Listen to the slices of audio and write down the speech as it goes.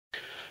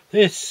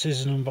This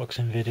is an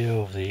unboxing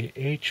video of the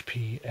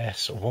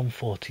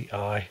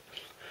HPS140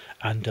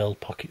 Handheld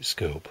pocket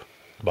scope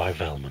by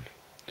Velleman.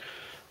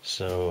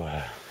 So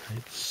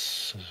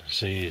it's, as you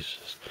see,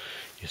 it's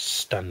your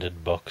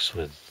standard box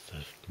with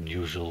the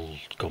usual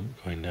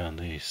gump going down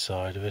the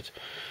side of it.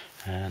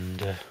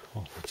 And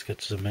well, let's get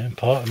to the main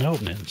part and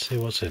open it and see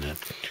what's in it.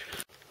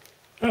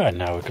 Alright,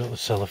 now we've got the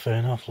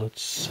cellophane off,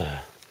 let's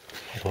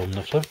open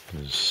the flip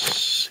and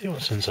see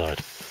what's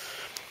inside.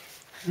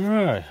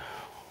 Alright,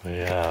 we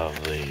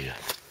have the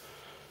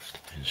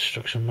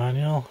instruction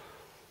manual.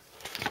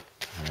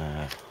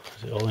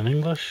 Is it all in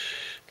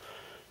English?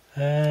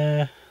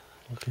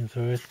 Looking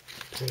through it,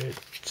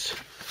 it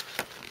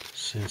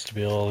seems to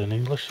be all in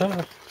English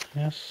there.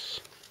 Yes.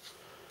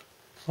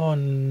 Oh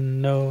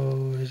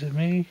no, is it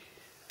me?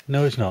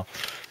 No, it's not.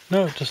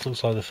 No, it just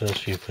looks like the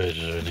first few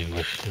pages are in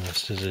English. The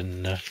rest is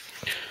in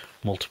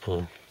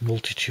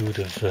multitude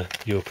of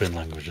European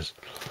languages.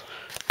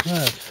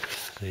 Right,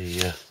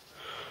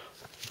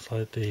 looks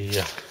like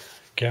the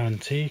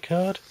guarantee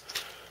card,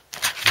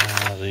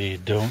 the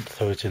don't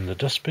throw it in the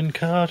dustbin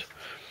card,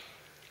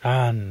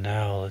 and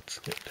now let's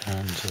get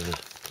down to the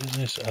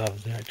business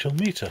of the actual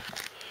meter,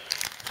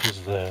 which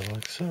is there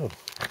like so.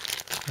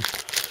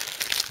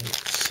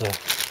 Let's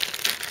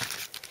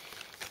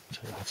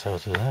take that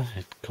out of there.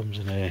 It comes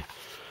in a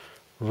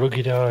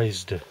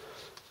ruggedized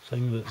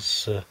thing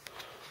that's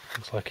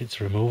looks like it's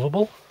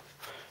removable.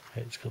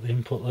 It's got the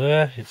input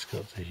there, it's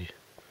got the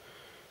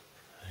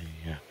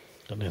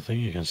don't think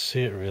you can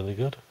see it really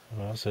good.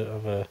 That's it.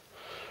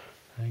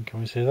 Can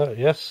we see that?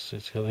 Yes,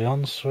 it's got the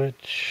on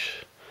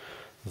switch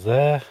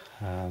there,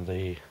 and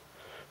the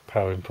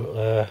power input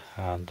there,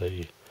 and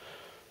the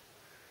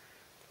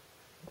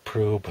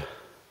probe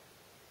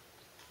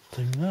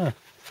thing there.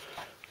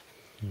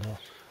 No,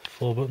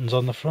 4 buttons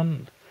on the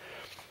front,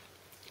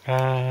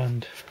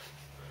 and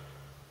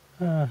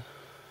at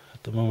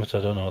the moment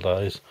I don't know what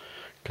that is,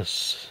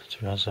 because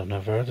to be honest I've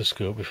never had a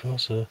scope before.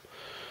 So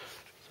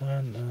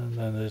and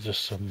then there's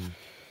just some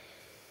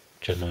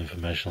general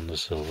information on the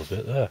silver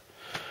bit there.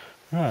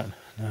 Right,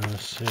 now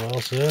let's see what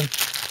else is in.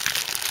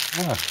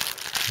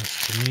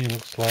 This to me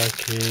looks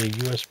like a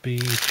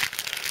USB.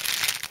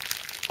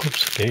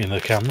 Oops, getting the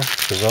camera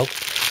result.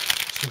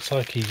 This looks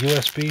like a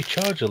USB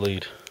charger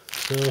lead.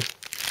 So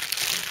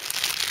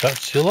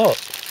that's your lot.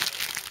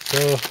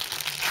 So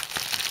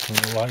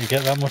doesn't look like you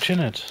get that much in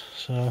it.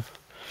 So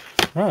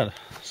right,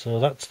 so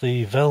that's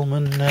the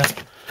Velleman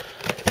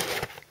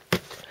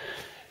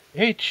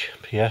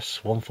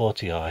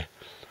HPS140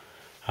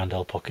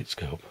 handheld pocket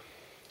scope,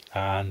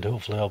 and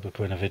hopefully I'll be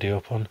putting a video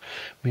up on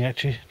me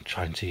actually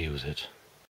trying to use it.